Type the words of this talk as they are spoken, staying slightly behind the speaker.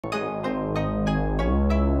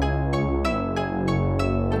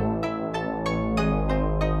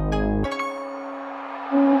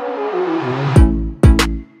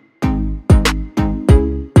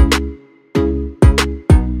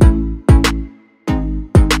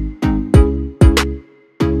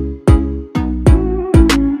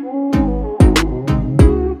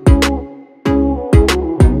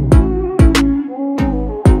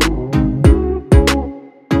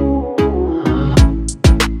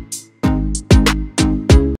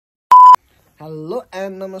Hello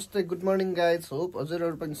and नमस्ते good morning guys hope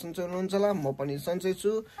हजुरहरु पनि सन्चै हुनुहुन्छ होला म पनि सन्चै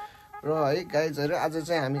छु र है गाइजहरु आज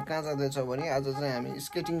चाहिँ हामी कहाँ जाँदैछौं भने आज चाहिँ हामी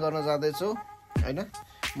स्केटिङ गर्न जाँदैछौं हैन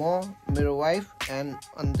म मेरो वाइफ एन्ड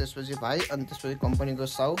अनि त्यसपछि भाइ अनि त्यसपछि कम्पनीको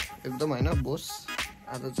साउ एकदम हैन बोस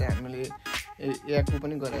आज चाहिँ हामीले याकु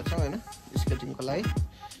पनि गरेका छौं हैन स्केटिङको लागि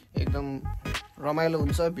एकदम रमाइलो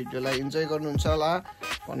हुन्छ भिडियोलाई इन्जोय गर्नुहुन्छ होला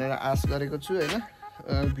भनेर आशा गरेको छु हैन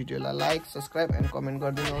भिडियोलाई लाइक सब्स्क्राइब एन्ड कमेन्ट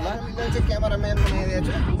गरिदिनु होला मैले चाहिँ क्यामेराम्यान बनाइदिएको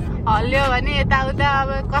छु हल्यो भने यताउता अब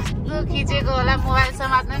कस्तो खिचेको होला मोबाइल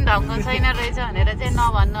समात्नु नि ढङ्ग छैन रहेछ भनेर चाहिँ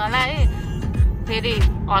नभन्नु होला है फेरि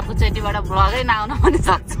अर्को चोटिबाट भ्लगै नआउन पनि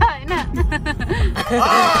सक्छ हैन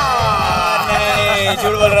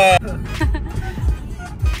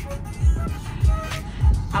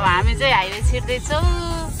अब हामी चाहिँ हाइवे छिर्दैछौँ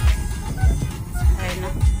हैन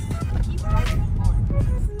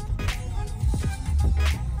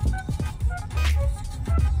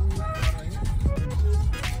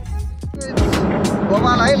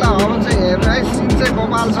बबाल है ल अब चाहिँ हेर्नु है सिन चाहिँ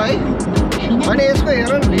बबाल छ है अनि यसको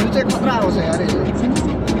हेर न भ्यू चाहिँ खतरा आउँछ यार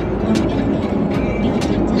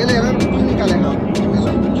यसले हेर न कुन निकालेको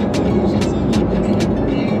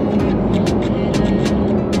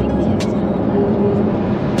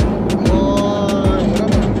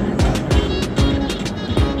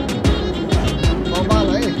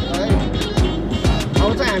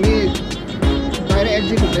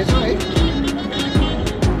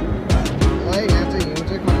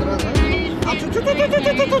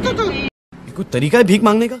कोई तरीका है भीख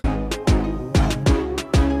मांगने का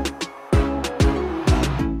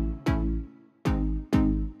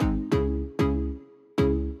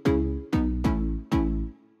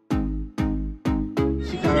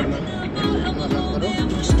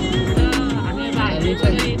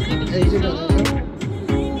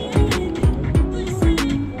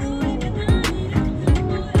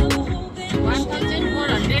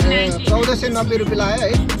 ₹1490 लायो है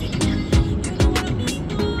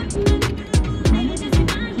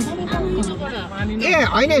ए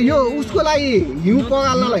हैन यो उसको लागि हिउँ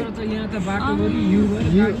पगाल्नलाई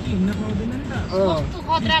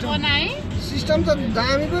खतरा बनाए सिस्टम त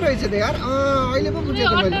दामी पो रहेछ त यार अहिले पो बुझेँ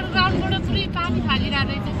मैले अन्डरग्राउन्डबाट पुरै पानी फालिरा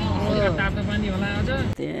रहेछ त्यो तातो पानी होला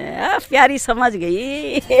आज प्यारी समझ गई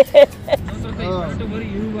बाटो भरि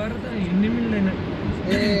हिउँ भएर त हिँड्नै मिल्दैन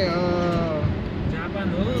ए जापान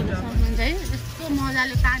हो है यस्तो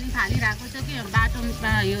मजाले पानी फालिरहेको छ कि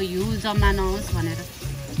बाटोमा यो हिउँ जम्मा नहोस् भनेर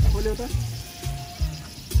खोल्यो त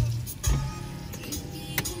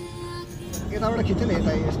यताबाट खिच्छ नि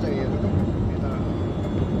यता यस्तो हेर्नु यता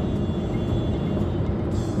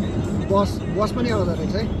बस पनि आउँदो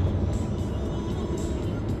रहेछ है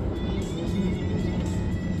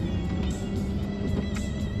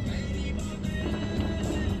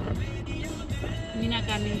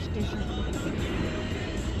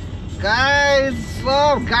गाइस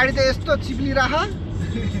सब गाडी त यस्तो चिप्लिरह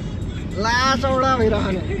लाचौडा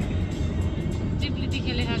भइरहने चिप्लिटी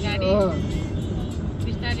खेलेको गाडी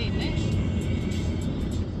बिस्तारै हिँड्ने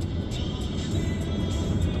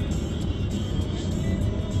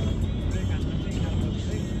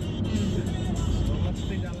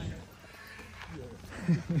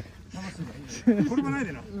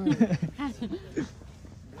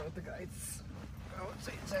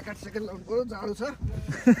ज्याकेट लाउनु जाडो छ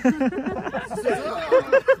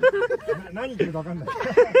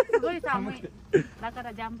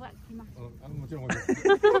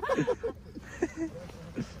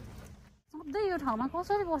सधैँ यो ठाउँमा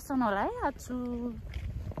कसरी बस्छन् होला है आजु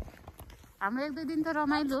हाम्रो 1-2 दिन त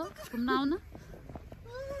रमाइलो घुम्न आउन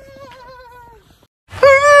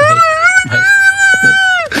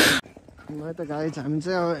त गाइज हामी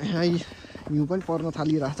चाहिँ अब यहाँ हिउँ पनि पर्न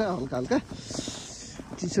थालिरहेको छ हल्का हल्का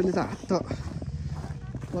चिसोले त हात त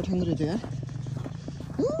कठिन रहेछ यहाँ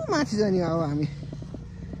माथि जाने अब हामी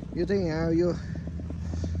यो चाहिँ यहाँ यो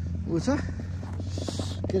ऊ छ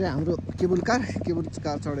के अरे हाम्रो केबल कार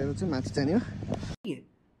चढेर चाहिँ माथि जाने हो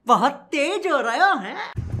बहुत तेज हो रहा है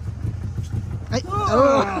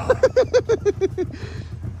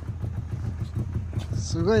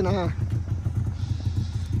सुगै न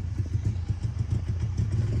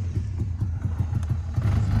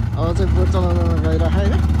अब चाहिँ बोट चलाउन गइरहेको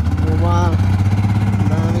होइन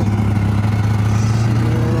दामी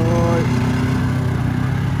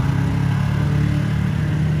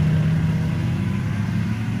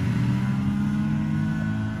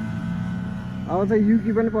अब चाहिँ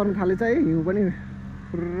युकी पनि पर्न थालेछ है हिउँ पनि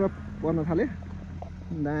पुरा पर्न थाल्यो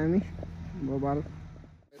दामी बबाल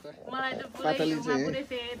पातली चाहिँ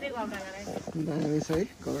दामी छ है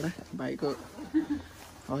कपडा भाइको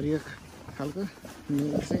हरियो खालको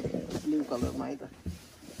चाहिँ ब्लू कलरमा है त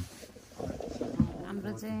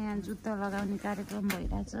हाम्रो चाहिँ यहाँ जुत्ता लगाउने कार्यक्रम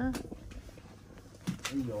भइरहेछ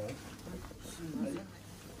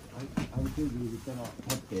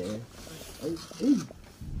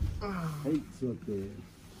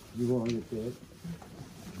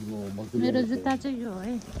मेरो जुत्ता चाहिँ यो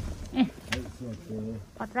है ए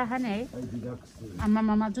कत्रा खाने है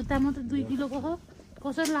आमामामा जुत्ता मात्रै 2 किलोको हो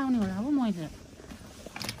कसरी लाउने होला अब मैले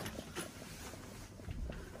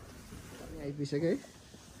आइपुगेको है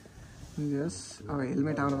यस अब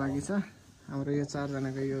हेलमेट आउन बाँकी छ हाम्रो यो 4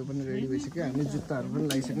 जनाको यो पनि रेडी भइसक्यो हामी जुत्ताहरू पनि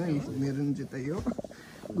लगाइसक्यौँ मेरो पनि जुत्ता यो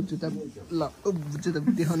जुत्ता ल जुत्ता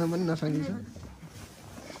देखाउन पनि नसकिन्छ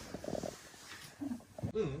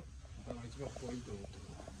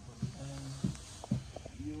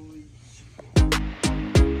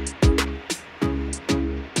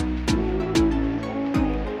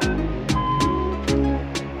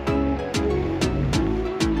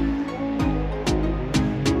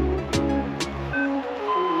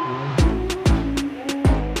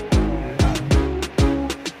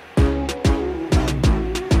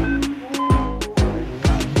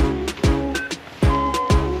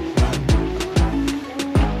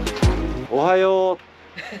Ohayo.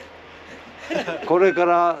 これか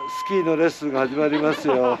らスキーのレッスンが始まります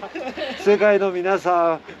よ。世界の皆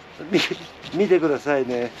さん、見てください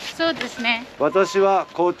ね。そうですね。私は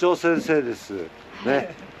校長先生です。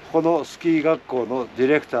ね、このスキー学校のディ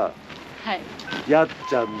レクター、はい、やっ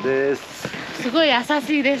ちゃんです。すごい優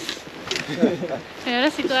しいです。よろ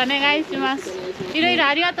しくお願いします。いろいろ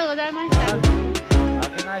ありがとうございました。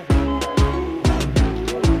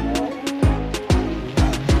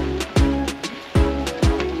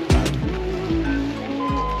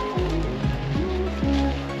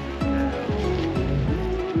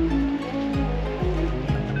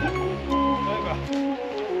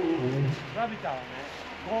ラビターはね、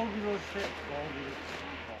ゴーグルをして、ゴーグル。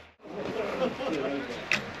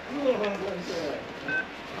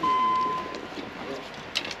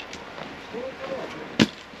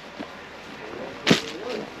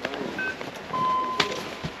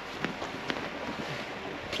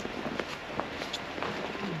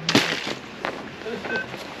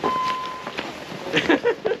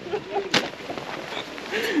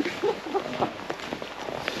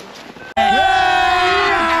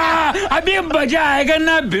अभी मजा आएगा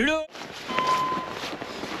ना भिड़ो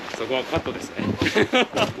そこはカットですね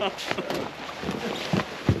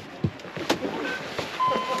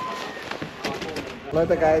ल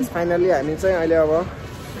त गाइज फाइनली हामी चाहिँ अहिले अब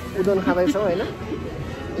उदन खाँदैछौँ होइन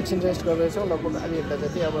एकछिन रेस्ट गर्दैछौँ लगभग आधी घन्टा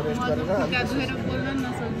जति अब रेस्ट गरेर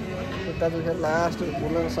खुट्टा दुखेर लास्ट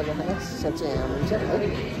बोल्न नसकेको छैन साँच्चै यहाँ हुन्छ है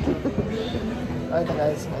अहिले त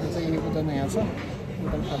गाइज हामी चाहिँ यही उदन यहाँ छ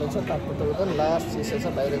उदन खाँदैछ तापको उदन लास्ट चिसो छ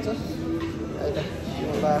बाहिर छ अहिले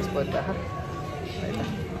लास्ट परिरहेको अहिले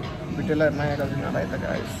भिडियोलाई माया गरिदिनु होला है त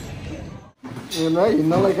गाइज है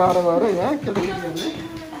हिँड्नलाई गाह्रो भयो र यहाँ केटाकेटीहरूले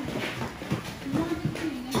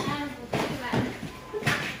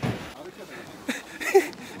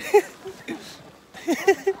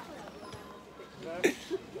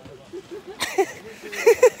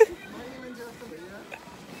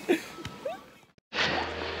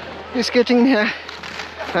स्केटिङ यहाँ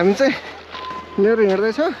हामी चाहिँ लिएर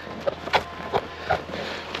हिँड्दैछौँ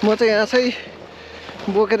म चाहिँ यहाँ चाहिँ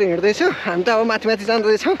बोकेर हिँड्दैछु हामी त अब माथि माथि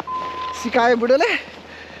जाँदैछौँ सिकायो बुढोले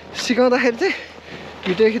सिकाउँदाखेरि चाहिँ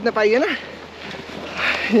भिडियो खिच्न पाइएन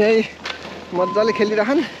यहीँ मजाले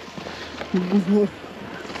खेलिरहन्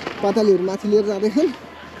पातालीहरू माथि लिएर जाँदैछन्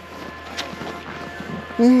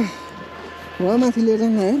उहाँ माथि लिएर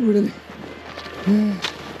जानु है बुढोले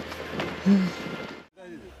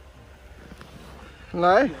ल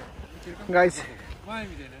है गाइस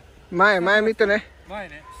माया माया मित्र नेは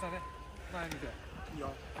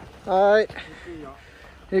い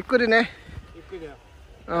ゆっくりね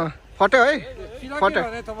フォトはいフォト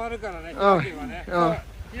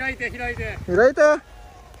開いて開いて開いてそう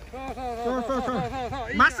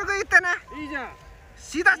まっすぐ行ってねいいじゃん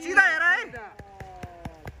シダシダやらい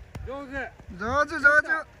上手上手上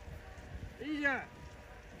手いいじゃん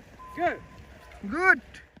グッ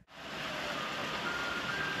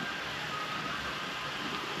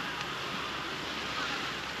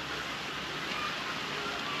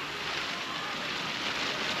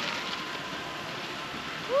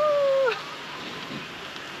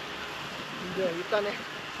いったね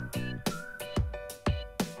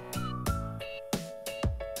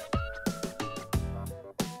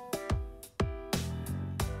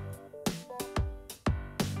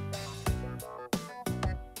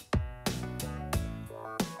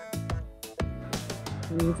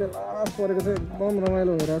यो चाहिँ लास्ट परेको चाहिँ एकदम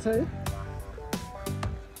रमाइलो भइरहेछ है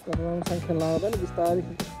तर राम्रोसँग खेल्न आउँदैन बिस्तारै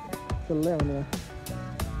खेल्दै आउने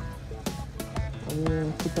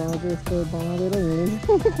खुट्टा चाहिँ यस्तो बनाएर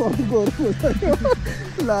हिँडेको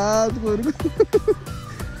लाज गोरु ल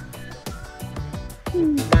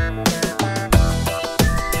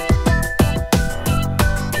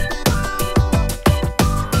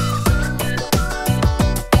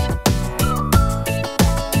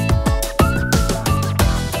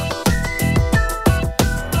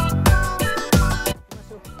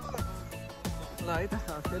है त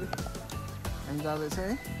फेरि हामी जाँदैछ है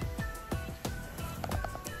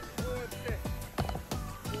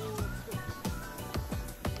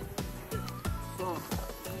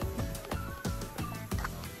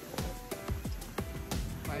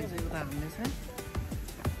भाइ चाहिँ उता हान्दैछ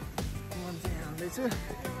म चाहिँ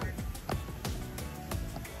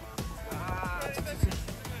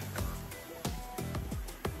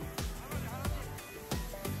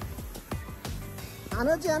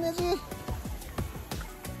हान्दैछु आनोजी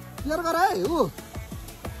क्लियर गर है ऊ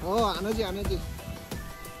हो आनोजी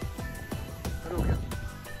रोक्यो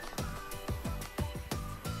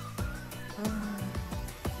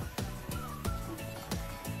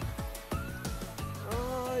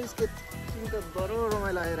इसको त बडो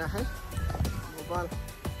रमाइलो आइरहेको है गोपाल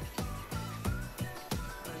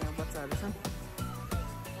यहाँ बच्चाहरू छन्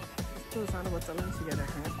यस्तो सानो बच्चालाई पनि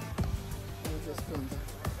सिकाइराखेको त्यस्तो हुन्छ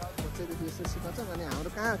बच्चैदेखि यसो सिकाउँछ अनि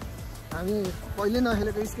हाम्रो कहाँ हामी पहिले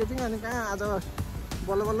नखेलेको स्केटिङ अनि कहाँ आज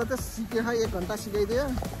बल्ल बल्ल त सिक्यो है 1 घन्टा सिकाइदियो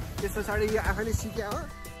त्यस पछाडि यो आफैले सिक्यो हो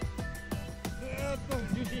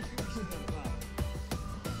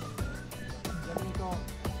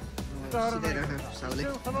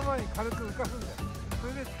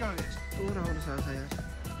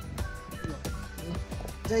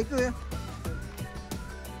जाइको यो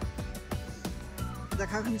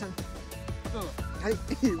देखा खान्छ है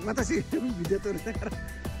म त भिडियो तोरेर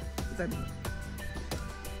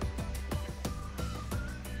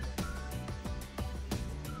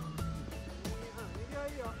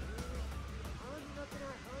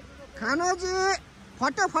खानोजी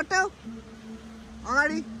फटो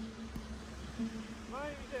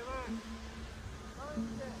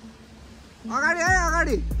अगाडि है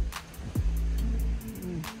अगाडि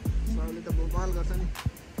सबैले त बोबाल गर्छ नि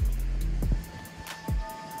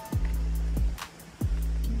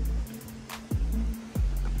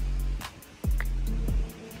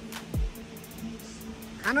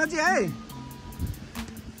खानोजी है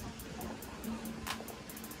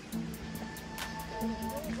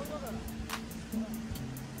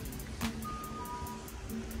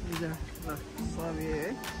सब ये है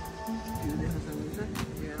यो देख्न सक्नुहुन्छ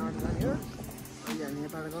यहाँबाट जाने हो अहिले हामी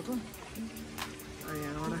यताबाट गएको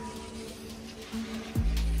यहाँबाट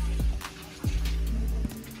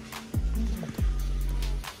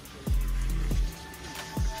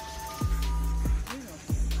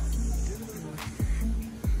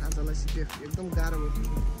आजलाई सिक्यो एकदम गाह्रो हो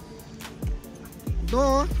दो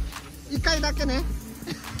इकाइ दाकेने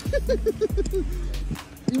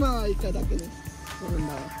इमा इकाइ दाकेने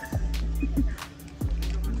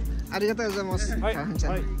arigatou gozaimasu.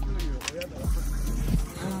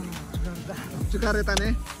 Tsukareta ne.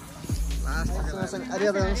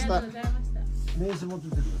 Arigatou gozaimasu. 名刺持って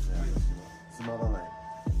てください。つまらない。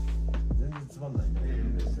全然つまんないね。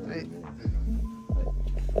はい。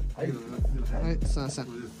はい、すみません。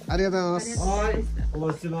ありがとうございます。はい。お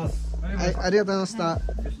待ちしてます。はい、ありがとうございました。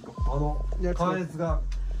関越が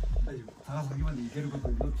高崎まで行けること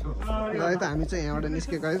になってます。ल त हामी चाहिँ यहाँबाट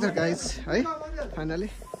निस्केको है त गाइस है फाइनली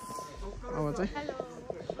अब चाहिँ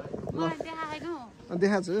ल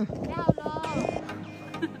देखाएको छु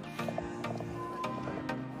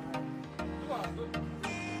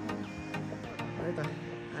है त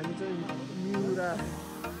हामी चाहिँ मिउरा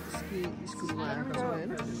स्कुलमा आएको छौँ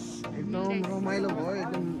होइन एकदम रमाइलो भयो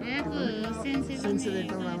एकदम सेन्सिल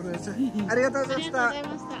एकदम राम्रो रहेछ arigatou जस्ता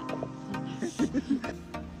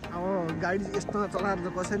अब गाडी यस्तो चलाएर त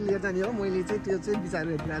कसरी लिएर जाने हो मैले चाहिँ त्यो चाहिँ विचार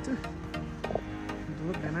गरिरहेको छु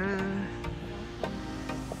धोकाना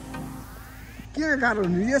के गाह्रो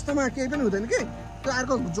हुनु यस्तोमा केही पनि हुँदैन कि त्यो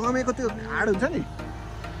अर्को जमेको त्यो हाड हुन्छ नि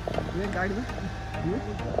यो गाडीमा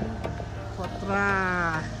खतरा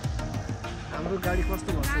हाम्रो गाडी कस्तो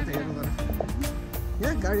भन्छ त हेर्नु पर्यो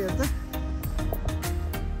यहाँ गाडीहरू त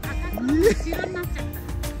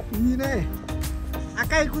यिनै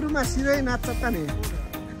आकाई कुरुमा सिरै नाच्छ त नि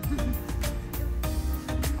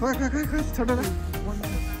खोइ छोटो त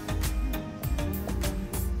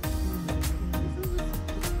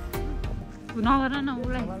नगर न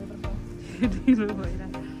उसलाई ढिलो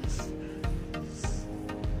भइरहेको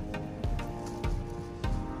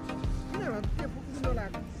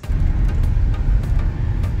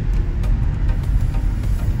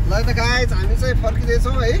ल त गाइज हामी चाहिँ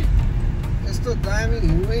फर्किँदैछौँ है यस्तो दामी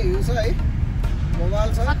हिउँ छ है मोबाइल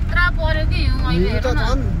छ खतरा पर्यो कि हिउँ अहिले हिउँ त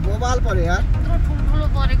झन् मोबाइल पर्यो यार यत्रो ठुल्ठुलो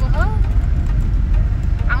परेको हो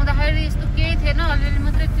आउँदाखेरि यस्तो केही थिएन अलिअलि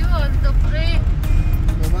मात्रै थियो अहिले त पुरै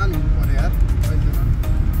मोबाइल हिउँ पर्यो यार अहिले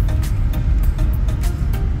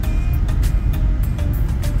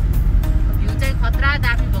भ्यू चाहिँ खतरा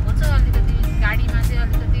दामी भएको छ अलिकति गाडीमा चाहिँ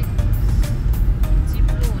अलिकति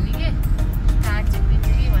चिप्लो हुने के टायर चिप्लिन्छ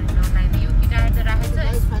कि भनेर डर यो केटाहरू त राखेको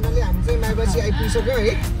छ फाइनली हामी चाहिँ माइबासी आइपुगिसक्यो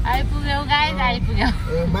है आइपुग्यौ गाइज आइपुग्यौ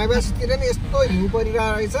माइबासीतिर नि यस्तो हिउँ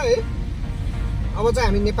परिरहेको रहेछ है अब चाहिँ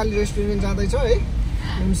हामी नेपाली रेस्टुरेन्ट जाँदैछौँ है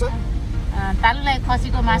हुन्छ तालुलाई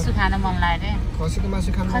खसीको मासु खान मन लाग्यो खसीको मासु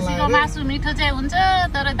खान मन खसीको मासु मिठो चाहिँ हुन्छ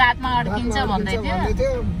तर दाँतमा अड्किन्छ भन्दै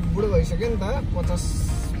थियो बुढो भइसक्यो नि त 50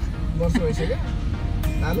 वर्ष भइसक्यो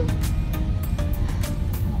तालु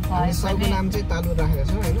सबको नाम चाहिँ तालु राखेको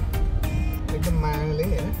छ होइन एकदम मायाले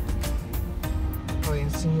होइन अब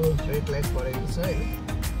यहाँ सिङ्गल रेड लाइट परेको छ होइन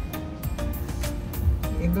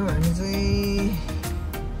एकदम हामी चाहिँ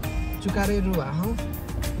चुकारे रु भएको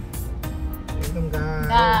एकदम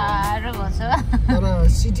गाह्रो भएको छ तर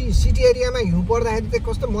सिटी एरियामा हिउँ पर्दाखेरि चाहिँ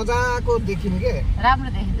कस्तो मजाको देखिने के राम्रो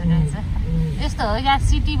देखिँदो रहेछ यस्तो हो यहाँ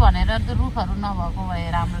सिटी भनेर त रुखहरू नभएको भए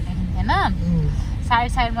राम्रो देखिन्थेन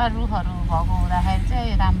साइडमा रुखहरू भएको हुँदाखेरि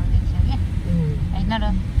चाहिँ राम्रो देखियो कि होइन र